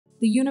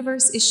The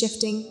universe is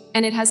shifting,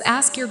 and it has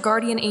asked your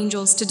guardian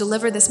angels to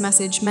deliver this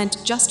message meant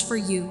just for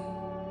you.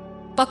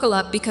 Buckle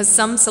up, because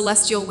some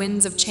celestial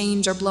winds of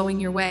change are blowing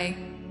your way.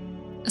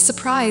 A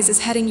surprise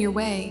is heading your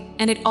way,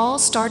 and it all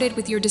started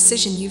with your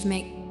decision you've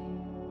made.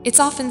 It's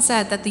often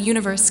said that the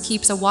universe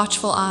keeps a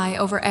watchful eye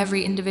over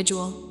every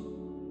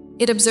individual.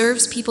 It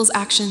observes people's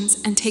actions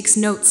and takes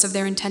notes of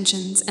their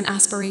intentions and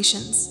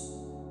aspirations.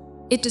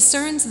 It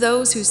discerns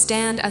those who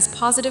stand as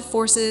positive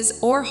forces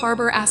or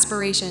harbor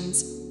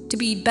aspirations to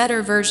be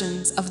better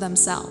versions of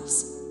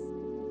themselves.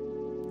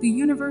 The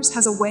universe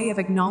has a way of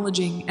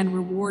acknowledging and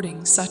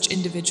rewarding such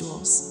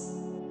individuals.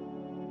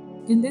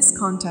 In this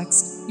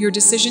context, your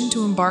decision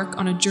to embark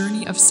on a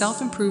journey of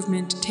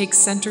self-improvement takes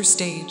center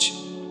stage.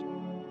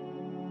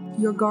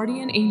 Your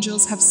guardian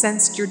angels have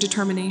sensed your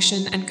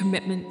determination and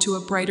commitment to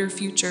a brighter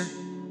future.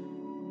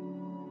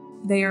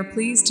 They are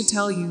pleased to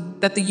tell you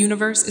that the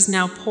universe is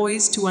now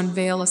poised to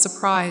unveil a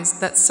surprise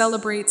that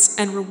celebrates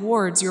and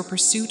rewards your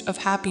pursuit of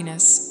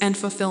happiness and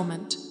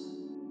fulfillment.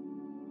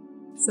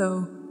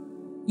 So,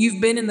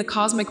 you've been in the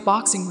cosmic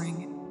boxing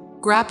ring,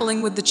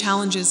 grappling with the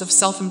challenges of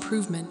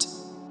self-improvement.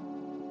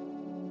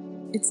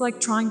 It's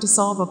like trying to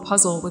solve a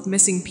puzzle with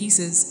missing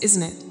pieces,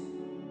 isn't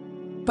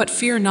it? But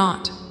fear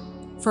not,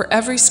 for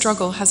every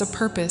struggle has a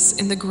purpose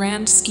in the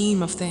grand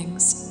scheme of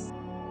things.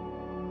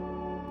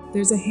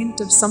 There's a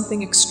hint of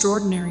something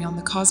extraordinary on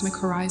the cosmic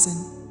horizon.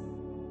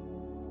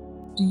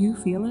 Do you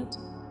feel it?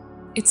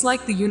 It's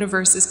like the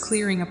universe is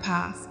clearing a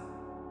path,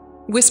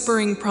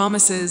 whispering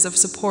promises of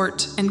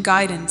support and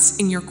guidance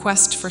in your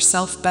quest for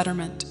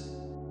self-betterment.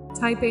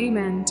 Type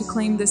Amen to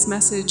claim this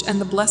message and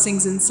the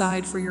blessings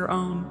inside for your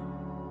own.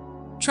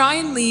 Try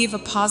and leave a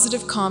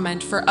positive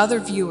comment for other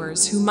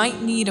viewers who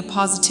might need a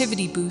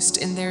positivity boost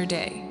in their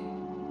day.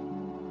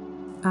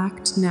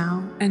 Act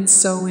now and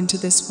sow into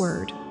this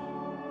word.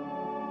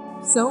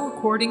 Sow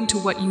according to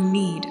what you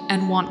need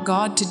and want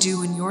God to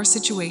do in your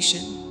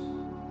situation.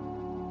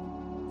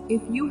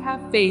 If you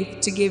have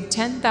faith to give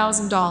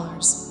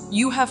 $10,000,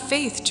 you have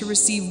faith to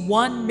receive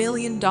 $1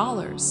 million.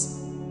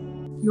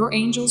 Your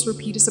angels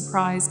repeat a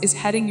surprise is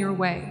heading your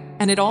way,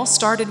 and it all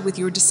started with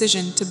your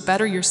decision to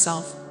better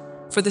yourself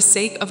for the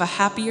sake of a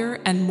happier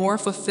and more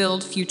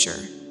fulfilled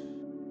future.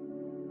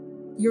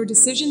 Your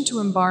decision to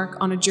embark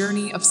on a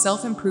journey of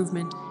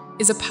self-improvement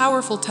is a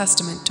powerful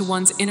testament to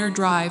one's inner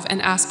drive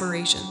and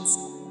aspirations.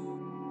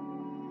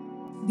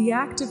 The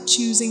act of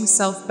choosing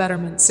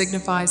self-betterment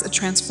signifies a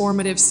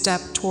transformative step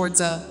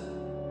towards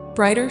a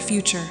brighter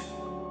future.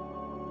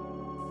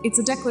 It's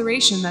a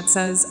declaration that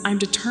says, I'm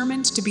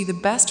determined to be the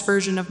best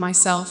version of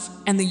myself,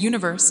 and the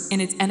universe,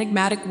 in its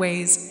enigmatic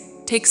ways,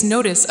 takes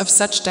notice of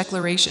such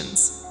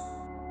declarations.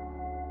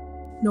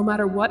 No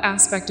matter what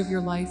aspect of your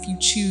life you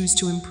choose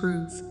to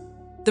improve,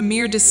 the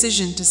mere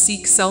decision to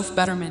seek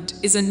self-betterment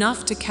is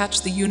enough to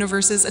catch the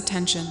universe's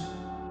attention.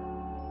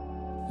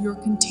 Your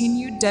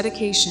continued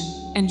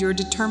dedication and your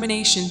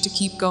determination to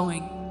keep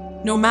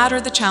going, no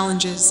matter the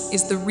challenges,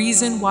 is the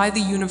reason why the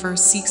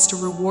universe seeks to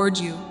reward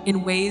you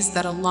in ways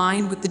that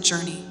align with the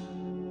journey.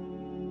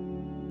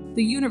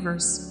 The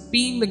universe,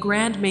 being the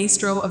grand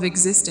maestro of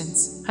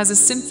existence, has a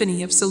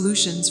symphony of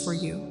solutions for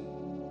you.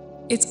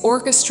 It's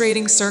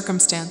orchestrating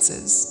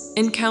circumstances,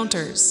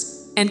 encounters,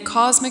 and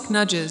cosmic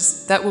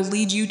nudges that will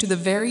lead you to the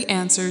very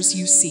answers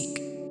you seek.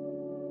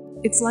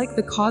 It's like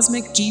the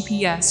cosmic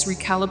GPS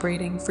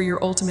recalibrating for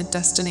your ultimate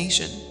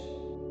destination.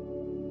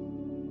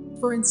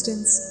 For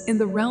instance, in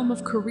the realm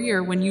of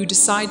career, when you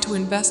decide to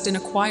invest in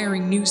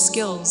acquiring new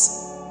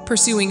skills,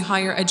 pursuing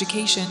higher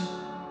education,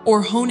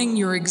 or honing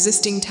your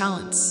existing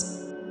talents.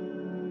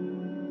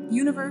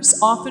 Universe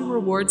often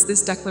rewards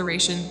this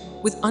declaration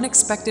with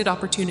unexpected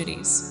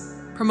opportunities,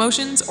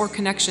 promotions or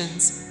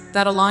connections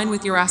that align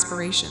with your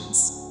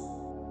aspirations.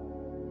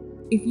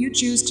 If you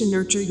choose to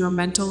nurture your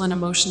mental and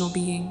emotional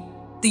being,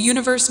 the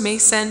universe may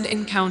send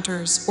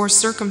encounters or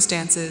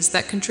circumstances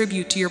that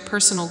contribute to your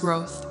personal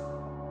growth.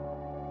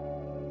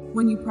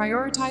 When you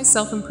prioritize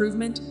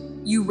self-improvement,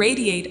 you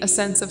radiate a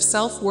sense of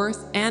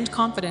self-worth and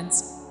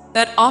confidence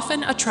that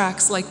often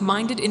attracts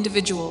like-minded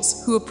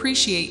individuals who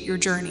appreciate your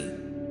journey.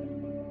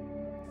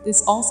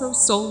 This also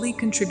solely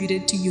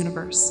contributed to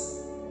universe.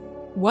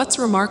 What's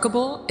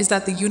remarkable is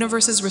that the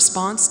universe's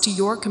response to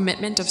your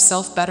commitment of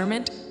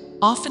self-betterment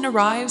often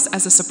arrives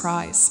as a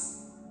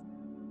surprise.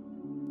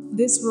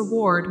 This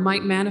reward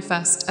might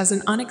manifest as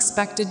an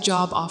unexpected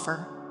job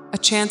offer, a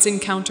chance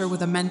encounter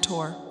with a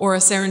mentor, or a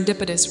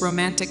serendipitous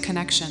romantic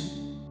connection.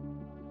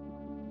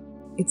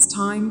 It's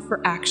time for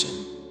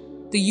action.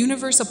 The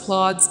universe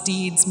applauds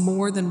deeds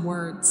more than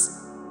words.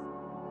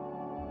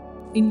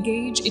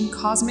 Engage in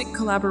cosmic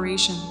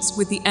collaborations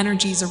with the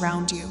energies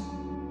around you.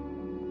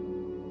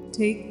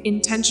 Take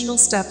intentional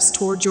steps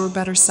towards your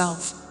better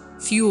self,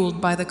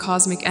 fueled by the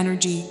cosmic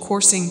energy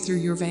coursing through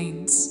your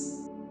veins.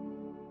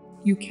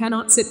 You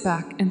cannot sit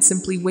back and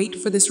simply wait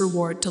for this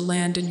reward to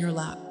land in your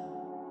lap.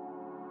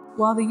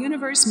 While the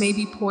universe may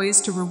be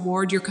poised to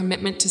reward your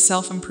commitment to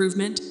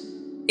self-improvement,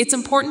 it's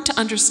important to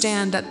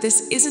understand that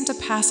this isn't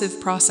a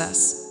passive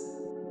process.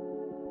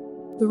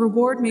 The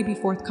reward may be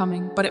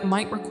forthcoming, but it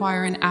might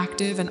require an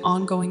active and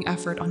ongoing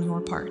effort on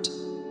your part.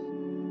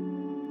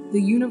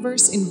 The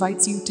universe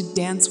invites you to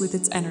dance with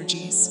its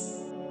energies.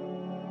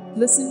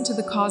 Listen to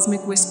the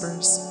cosmic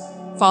whispers.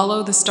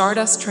 Follow the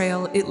stardust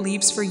trail it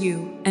leaves for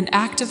you and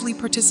actively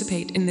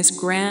participate in this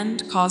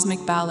grand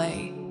cosmic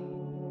ballet.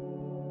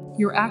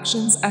 Your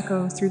actions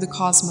echo through the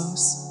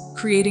cosmos,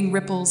 creating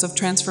ripples of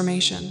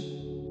transformation.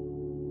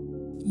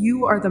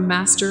 You are the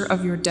master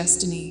of your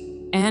destiny,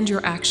 and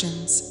your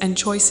actions and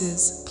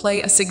choices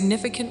play a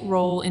significant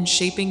role in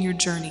shaping your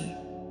journey.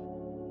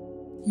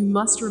 You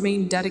must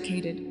remain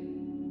dedicated,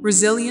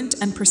 resilient,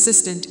 and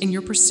persistent in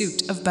your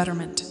pursuit of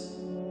betterment.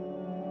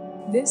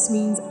 This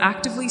means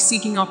actively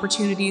seeking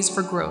opportunities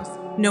for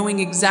growth, knowing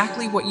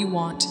exactly what you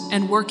want,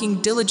 and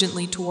working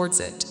diligently towards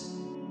it.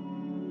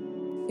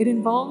 It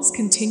involves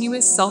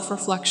continuous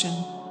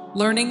self-reflection,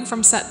 learning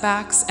from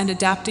setbacks, and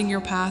adapting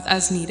your path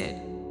as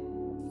needed.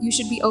 You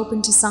should be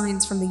open to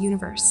signs from the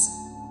universe.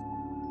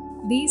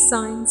 These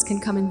signs can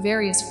come in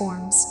various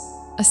forms,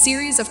 a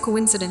series of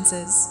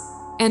coincidences,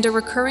 and a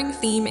recurring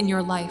theme in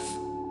your life,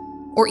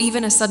 or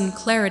even a sudden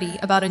clarity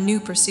about a new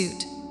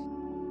pursuit.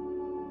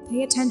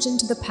 Pay attention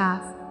to the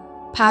path,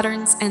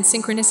 patterns, and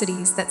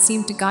synchronicities that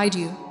seem to guide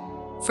you,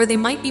 for they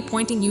might be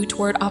pointing you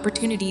toward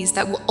opportunities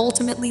that will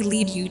ultimately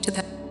lead you to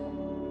the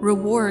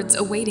rewards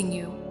awaiting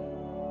you.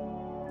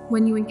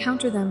 When you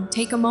encounter them,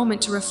 take a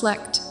moment to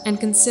reflect and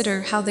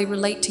consider how they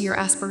relate to your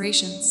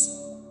aspirations.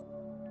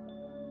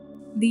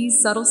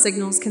 These subtle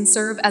signals can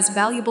serve as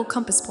valuable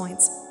compass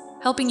points,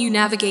 helping you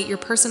navigate your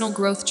personal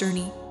growth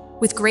journey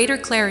with greater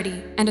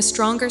clarity and a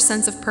stronger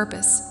sense of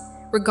purpose,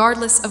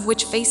 regardless of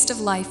which phase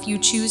of life you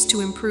choose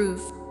to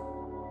improve.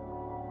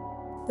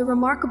 The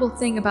remarkable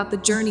thing about the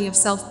journey of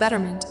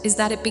self-betterment is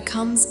that it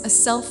becomes a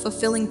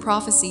self-fulfilling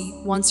prophecy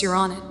once you're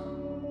on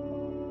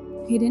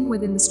it. Hidden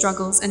within the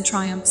struggles and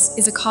triumphs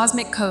is a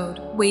cosmic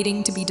code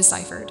waiting to be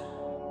deciphered.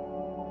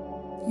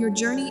 Your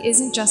journey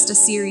isn't just a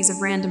series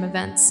of random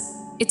events.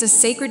 It's a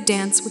sacred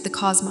dance with the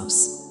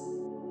cosmos.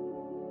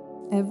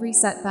 Every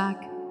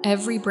setback,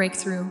 every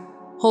breakthrough,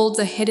 holds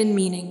a hidden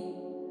meaning,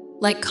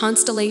 like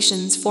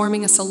constellations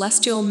forming a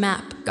celestial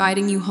map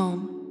guiding you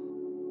home.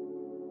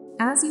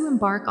 As you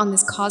embark on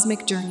this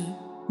cosmic journey,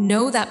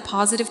 know that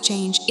positive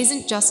change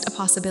isn't just a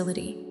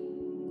possibility.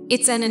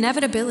 It's an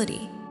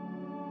inevitability.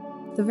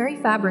 The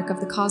very fabric of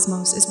the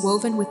cosmos is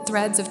woven with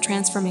threads of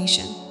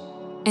transformation,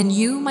 and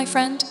you, my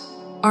friend,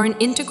 are an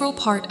integral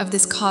part of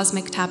this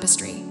cosmic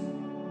tapestry.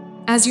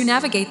 As you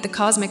navigate the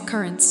cosmic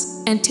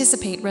currents,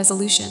 anticipate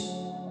resolution.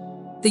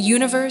 The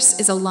universe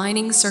is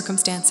aligning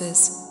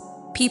circumstances,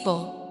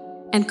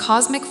 people, and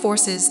cosmic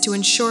forces to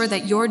ensure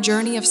that your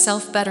journey of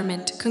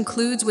self-betterment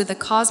concludes with a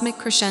cosmic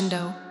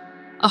crescendo,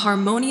 a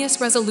harmonious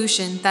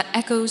resolution that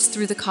echoes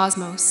through the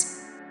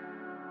cosmos.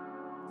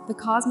 The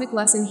cosmic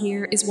lesson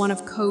here is one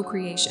of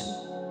co-creation.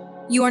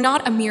 You are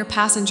not a mere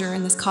passenger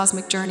in this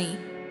cosmic journey.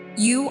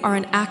 You are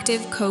an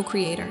active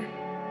co-creator.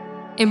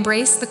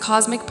 Embrace the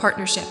cosmic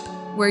partnership,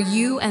 where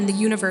you and the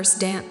universe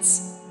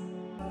dance.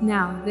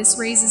 Now, this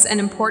raises an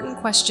important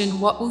question: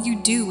 what will you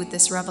do with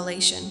this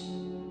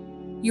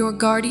revelation? Your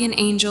guardian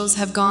angels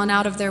have gone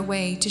out of their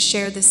way to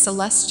share this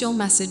celestial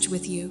message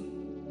with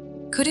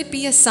you. Could it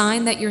be a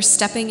sign that you're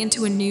stepping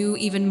into a new,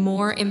 even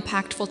more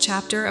impactful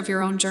chapter of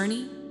your own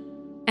journey?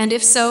 And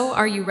if so,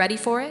 are you ready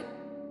for it?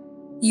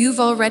 You've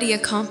already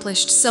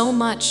accomplished so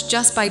much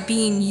just by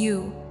being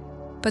you,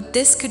 but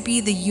this could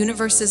be the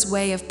universe's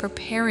way of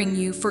preparing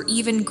you for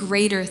even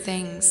greater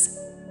things.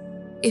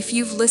 If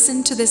you've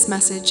listened to this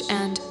message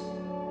and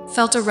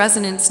felt a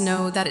resonance,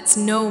 know that it's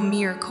no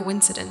mere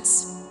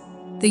coincidence.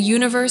 The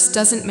universe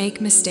doesn't make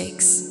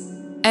mistakes.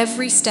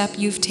 Every step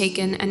you've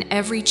taken and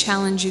every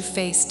challenge you've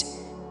faced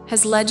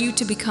has led you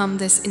to become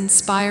this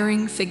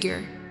inspiring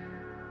figure.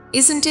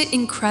 Isn't it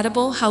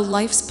incredible how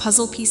life's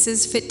puzzle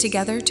pieces fit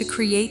together to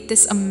create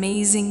this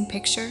amazing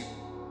picture?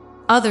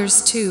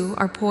 Others, too,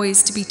 are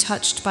poised to be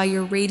touched by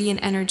your radiant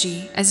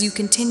energy as you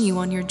continue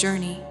on your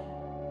journey.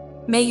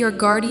 May your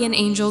guardian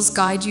angels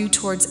guide you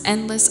towards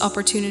endless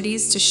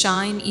opportunities to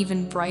shine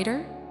even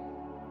brighter.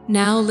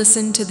 Now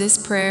listen to this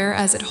prayer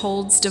as it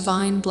holds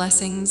divine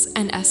blessings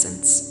and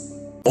essence.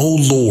 O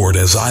Lord,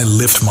 as I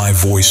lift my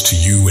voice to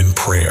you in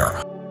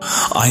prayer,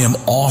 I am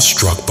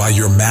awestruck by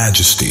your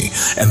majesty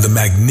and the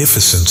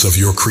magnificence of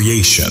your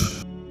creation.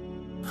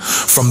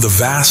 From the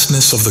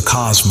vastness of the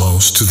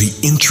cosmos to the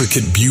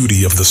intricate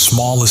beauty of the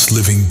smallest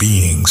living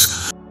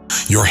beings,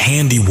 your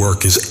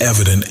handiwork is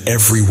evident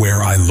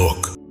everywhere I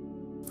look.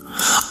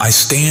 I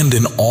stand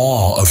in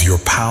awe of your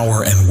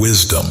power and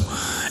wisdom,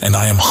 and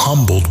I am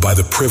humbled by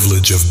the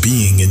privilege of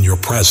being in your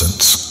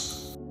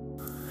presence.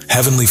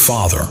 Heavenly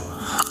Father,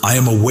 I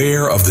am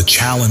aware of the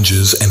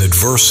challenges and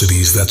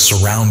adversities that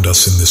surround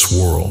us in this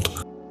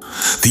world.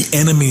 The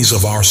enemies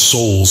of our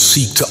souls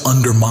seek to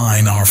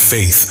undermine our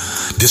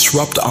faith,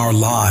 disrupt our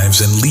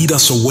lives, and lead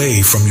us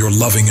away from your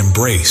loving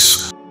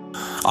embrace.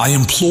 I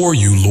implore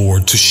you,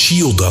 Lord, to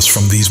shield us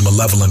from these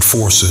malevolent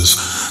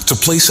forces, to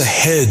place a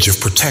hedge of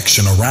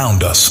protection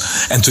around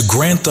us, and to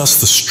grant us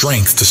the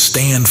strength to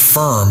stand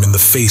firm in the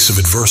face of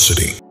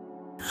adversity.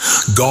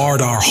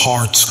 Guard our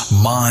hearts,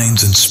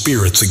 minds, and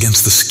spirits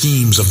against the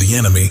schemes of the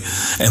enemy,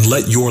 and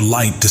let your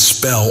light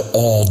dispel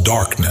all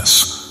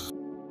darkness.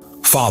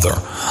 Father,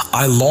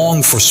 I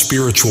long for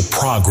spiritual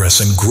progress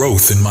and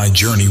growth in my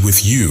journey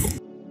with you.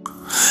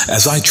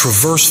 As I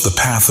traverse the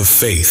path of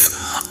faith,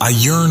 I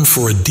yearn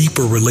for a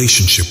deeper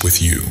relationship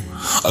with you,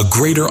 a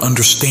greater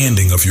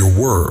understanding of your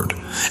word,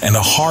 and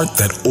a heart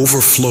that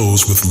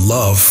overflows with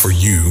love for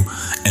you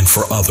and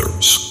for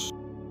others.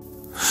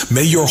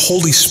 May your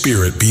Holy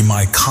Spirit be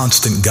my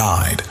constant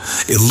guide,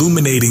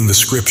 illuminating the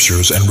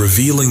scriptures and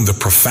revealing the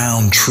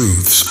profound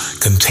truths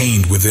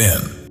contained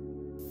within.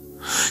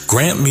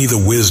 Grant me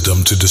the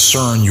wisdom to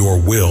discern your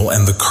will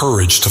and the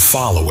courage to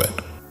follow it.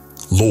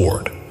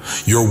 Lord,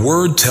 your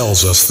word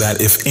tells us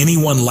that if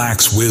anyone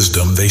lacks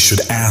wisdom, they should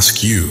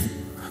ask you,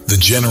 the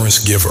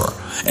generous giver,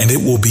 and it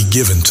will be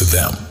given to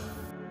them.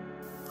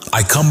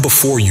 I come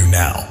before you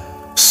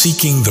now,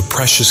 seeking the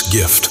precious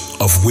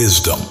gift of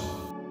wisdom.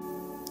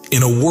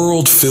 In a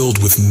world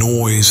filled with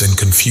noise and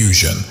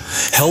confusion,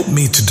 help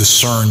me to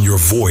discern your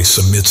voice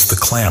amidst the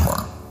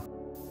clamor.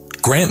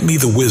 Grant me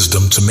the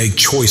wisdom to make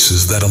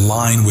choices that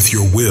align with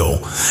your will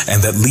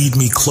and that lead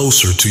me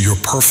closer to your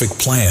perfect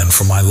plan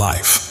for my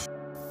life.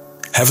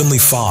 Heavenly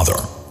Father,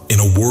 in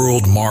a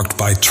world marked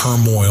by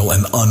turmoil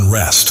and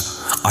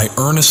unrest, I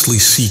earnestly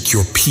seek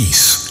your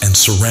peace and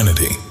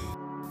serenity.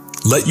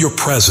 Let your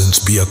presence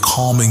be a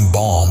calming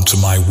balm to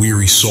my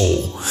weary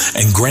soul,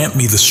 and grant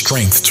me the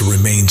strength to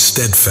remain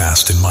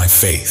steadfast in my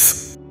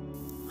faith.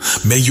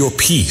 May your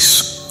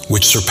peace,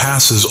 which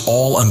surpasses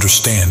all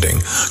understanding,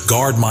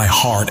 guard my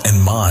heart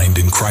and mind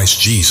in Christ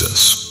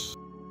Jesus.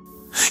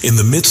 In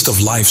the midst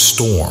of life's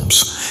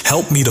storms,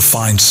 help me to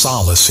find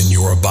solace in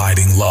your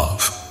abiding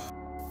love.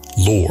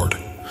 Lord,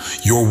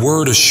 your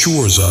word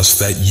assures us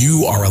that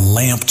you are a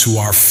lamp to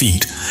our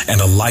feet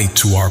and a light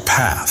to our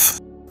path.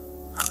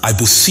 I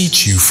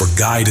beseech you for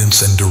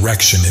guidance and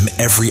direction in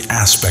every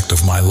aspect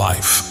of my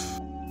life.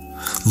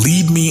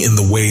 Lead me in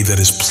the way that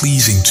is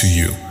pleasing to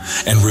you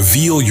and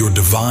reveal your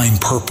divine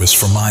purpose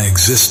for my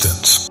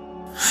existence.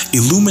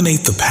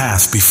 Illuminate the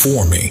path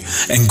before me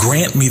and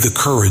grant me the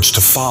courage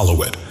to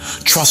follow it,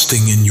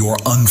 trusting in your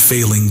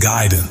unfailing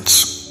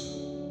guidance.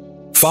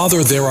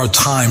 Father, there are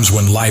times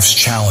when life's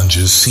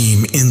challenges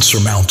seem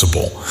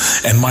insurmountable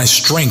and my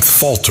strength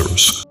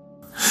falters.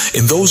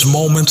 In those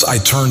moments, I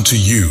turn to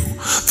you,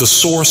 the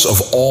source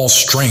of all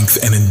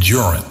strength and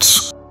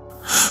endurance.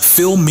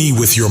 Fill me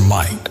with your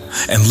might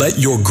and let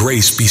your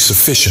grace be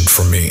sufficient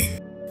for me.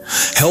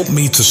 Help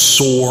me to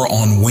soar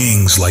on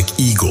wings like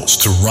eagles,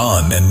 to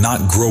run and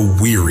not grow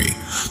weary,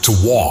 to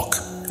walk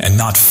and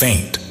not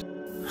faint.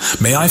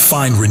 May I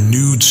find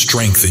renewed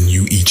strength in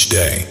you each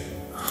day.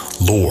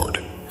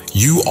 Lord,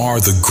 you are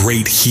the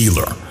great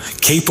healer,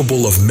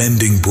 capable of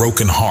mending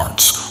broken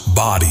hearts,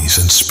 bodies,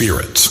 and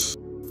spirits.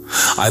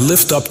 I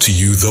lift up to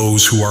you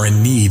those who are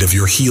in need of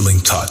your healing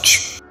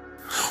touch.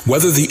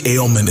 Whether the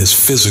ailment is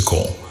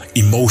physical,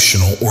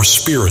 emotional, or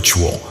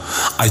spiritual,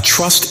 I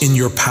trust in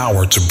your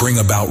power to bring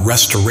about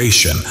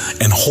restoration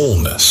and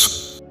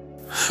wholeness.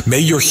 May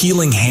your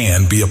healing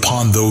hand be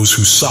upon those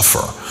who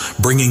suffer,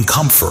 bringing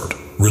comfort,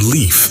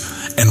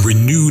 relief, and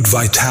renewed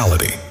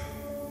vitality.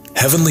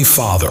 Heavenly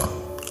Father,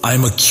 I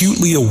am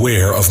acutely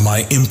aware of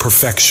my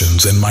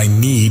imperfections and my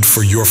need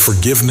for your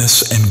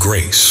forgiveness and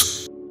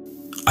grace.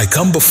 I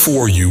come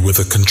before you with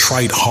a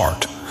contrite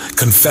heart,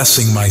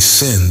 confessing my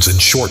sins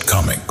and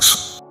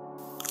shortcomings.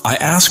 I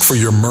ask for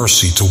your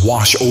mercy to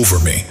wash over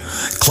me,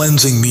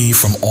 cleansing me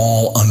from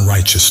all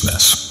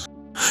unrighteousness.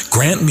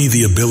 Grant me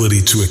the ability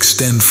to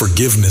extend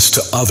forgiveness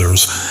to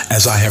others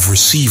as I have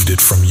received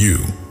it from you.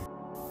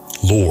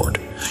 Lord,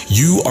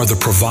 you are the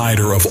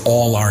provider of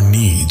all our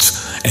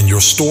needs, and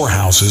your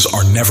storehouses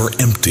are never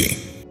empty.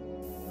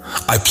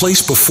 I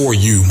place before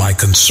you my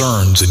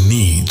concerns and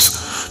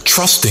needs,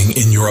 trusting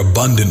in your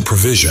abundant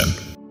provision.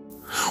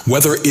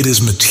 Whether it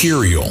is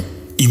material,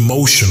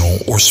 emotional,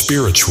 or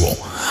spiritual,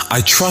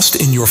 I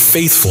trust in your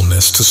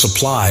faithfulness to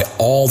supply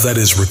all that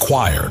is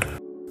required.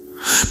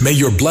 May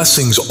your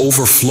blessings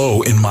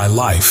overflow in my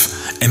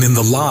life and in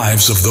the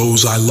lives of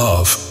those I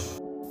love.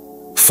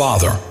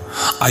 Father,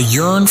 I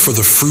yearn for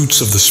the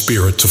fruits of the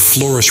Spirit to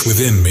flourish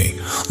within me: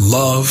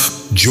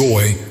 love,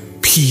 joy,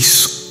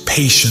 peace,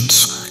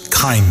 patience,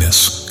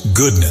 kindness,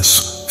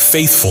 goodness,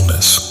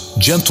 faithfulness,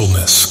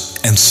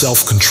 gentleness, and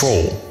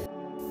self-control.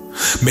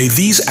 May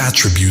these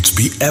attributes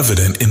be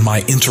evident in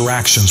my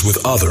interactions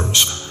with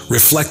others,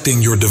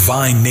 reflecting your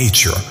divine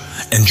nature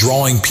and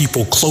drawing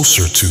people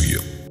closer to you.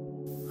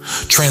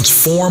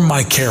 Transform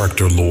my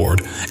character,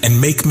 Lord,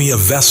 and make me a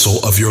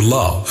vessel of your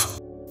love.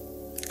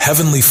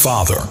 Heavenly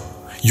Father,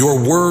 your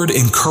word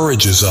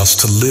encourages us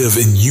to live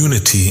in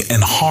unity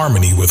and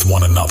harmony with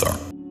one another.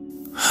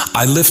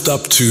 I lift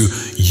up to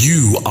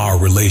you our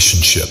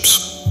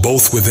relationships,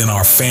 both within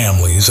our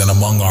families and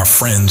among our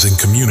friends and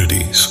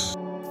communities.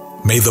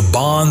 May the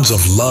bonds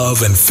of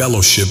love and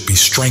fellowship be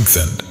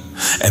strengthened,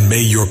 and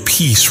may your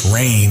peace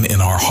reign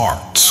in our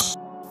hearts.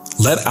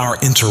 Let our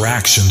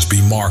interactions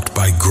be marked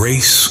by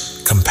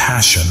grace,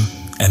 compassion,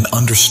 and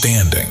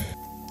understanding.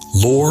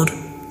 Lord,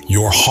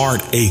 your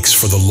heart aches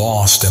for the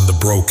lost and the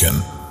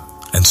broken,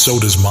 and so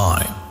does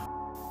mine.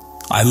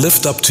 I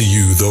lift up to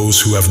you those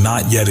who have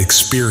not yet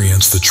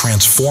experienced the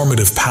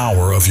transformative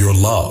power of your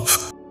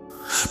love.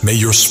 May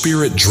your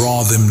Spirit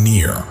draw them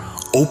near,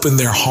 open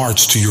their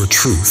hearts to your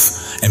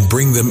truth, and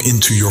bring them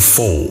into your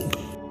fold.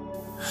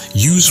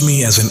 Use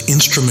me as an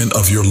instrument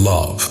of your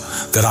love,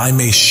 that I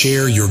may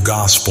share your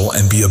gospel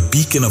and be a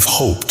beacon of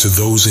hope to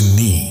those in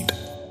need.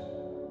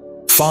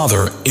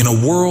 Father, in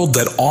a world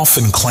that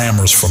often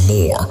clamors for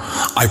more,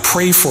 I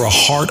pray for a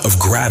heart of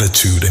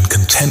gratitude and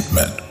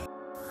contentment.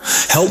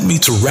 Help me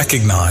to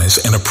recognize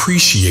and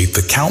appreciate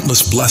the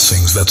countless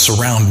blessings that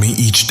surround me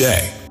each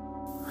day.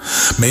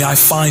 May I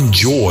find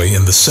joy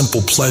in the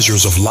simple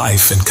pleasures of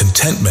life and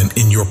contentment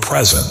in your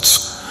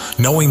presence,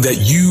 knowing that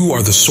you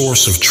are the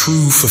source of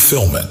true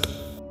fulfillment.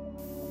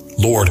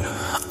 Lord,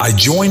 I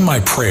join my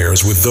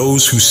prayers with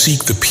those who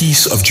seek the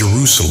peace of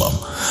Jerusalem,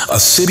 a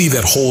city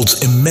that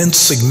holds immense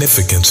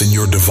significance in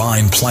your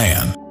divine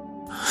plan.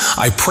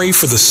 I pray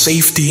for the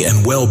safety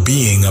and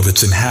well-being of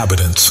its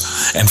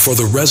inhabitants and for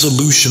the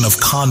resolution of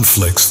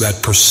conflicts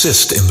that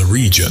persist in the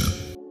region.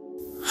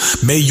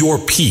 May your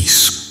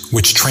peace,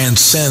 which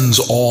transcends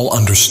all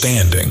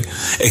understanding,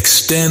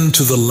 extend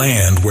to the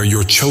land where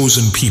your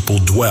chosen people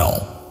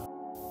dwell.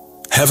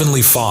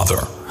 Heavenly Father,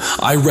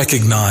 I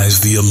recognize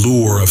the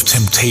allure of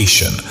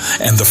temptation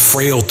and the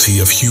frailty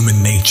of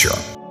human nature.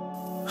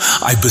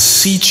 I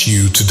beseech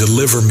you to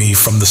deliver me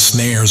from the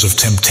snares of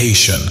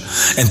temptation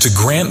and to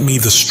grant me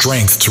the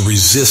strength to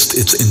resist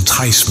its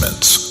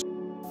enticements.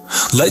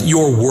 Let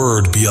your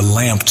word be a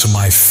lamp to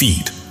my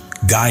feet,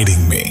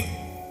 guiding me,